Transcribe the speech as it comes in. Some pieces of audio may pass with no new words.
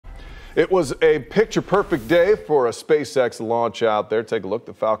It was a picture-perfect day for a SpaceX launch out there. Take a look.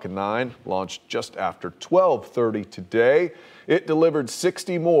 The Falcon 9 launched just after 12:30 today. It delivered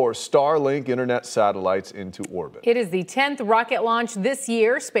 60 more Starlink internet satellites into orbit. It is the 10th rocket launch this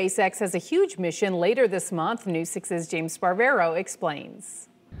year. SpaceX has a huge mission later this month. News 6's James Sparvero explains.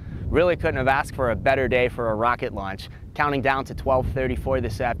 Really couldn't have asked for a better day for a rocket launch. Counting down to 12:34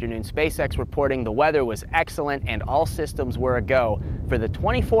 this afternoon, SpaceX reporting the weather was excellent and all systems were a go for the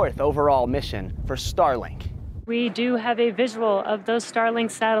 24th overall mission for Starlink. We do have a visual of those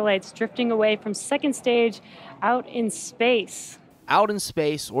Starlink satellites drifting away from second stage out in space. Out in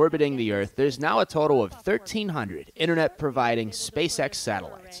space, orbiting the Earth, there's now a total of 1,300 internet-providing SpaceX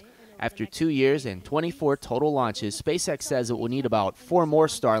satellites. After 2 years and 24 total launches, SpaceX says it will need about 4 more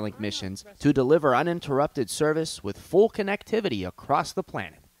Starlink missions to deliver uninterrupted service with full connectivity across the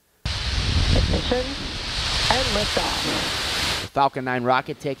planet. Ignition and liftoff. The Falcon 9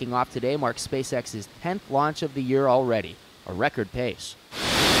 rocket taking off today marks SpaceX's 10th launch of the year already, a record pace.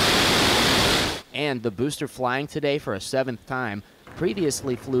 And the booster flying today for a 7th time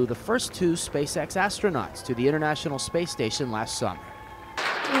previously flew the first 2 SpaceX astronauts to the International Space Station last summer.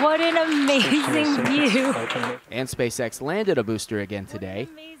 What an amazing view. And SpaceX landed a booster again today.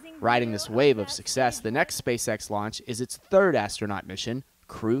 Riding this wave of success, the next SpaceX launch is its 3rd astronaut mission,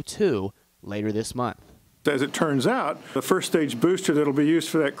 Crew 2, later this month. As it turns out, the first stage booster that will be used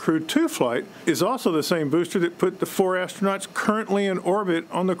for that Crew 2 flight is also the same booster that put the 4 astronauts currently in orbit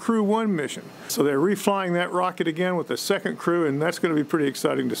on the Crew 1 mission. So they're reflying that rocket again with the 2nd crew, and that's going to be pretty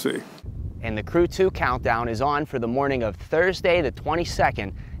exciting to see. And the Crew 2 countdown is on for the morning of Thursday the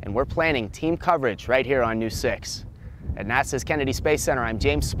 22nd, and we're planning team coverage right here on News 6. At NASA's Kennedy Space Center, I'm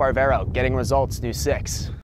James Sparvero, getting results, News 6.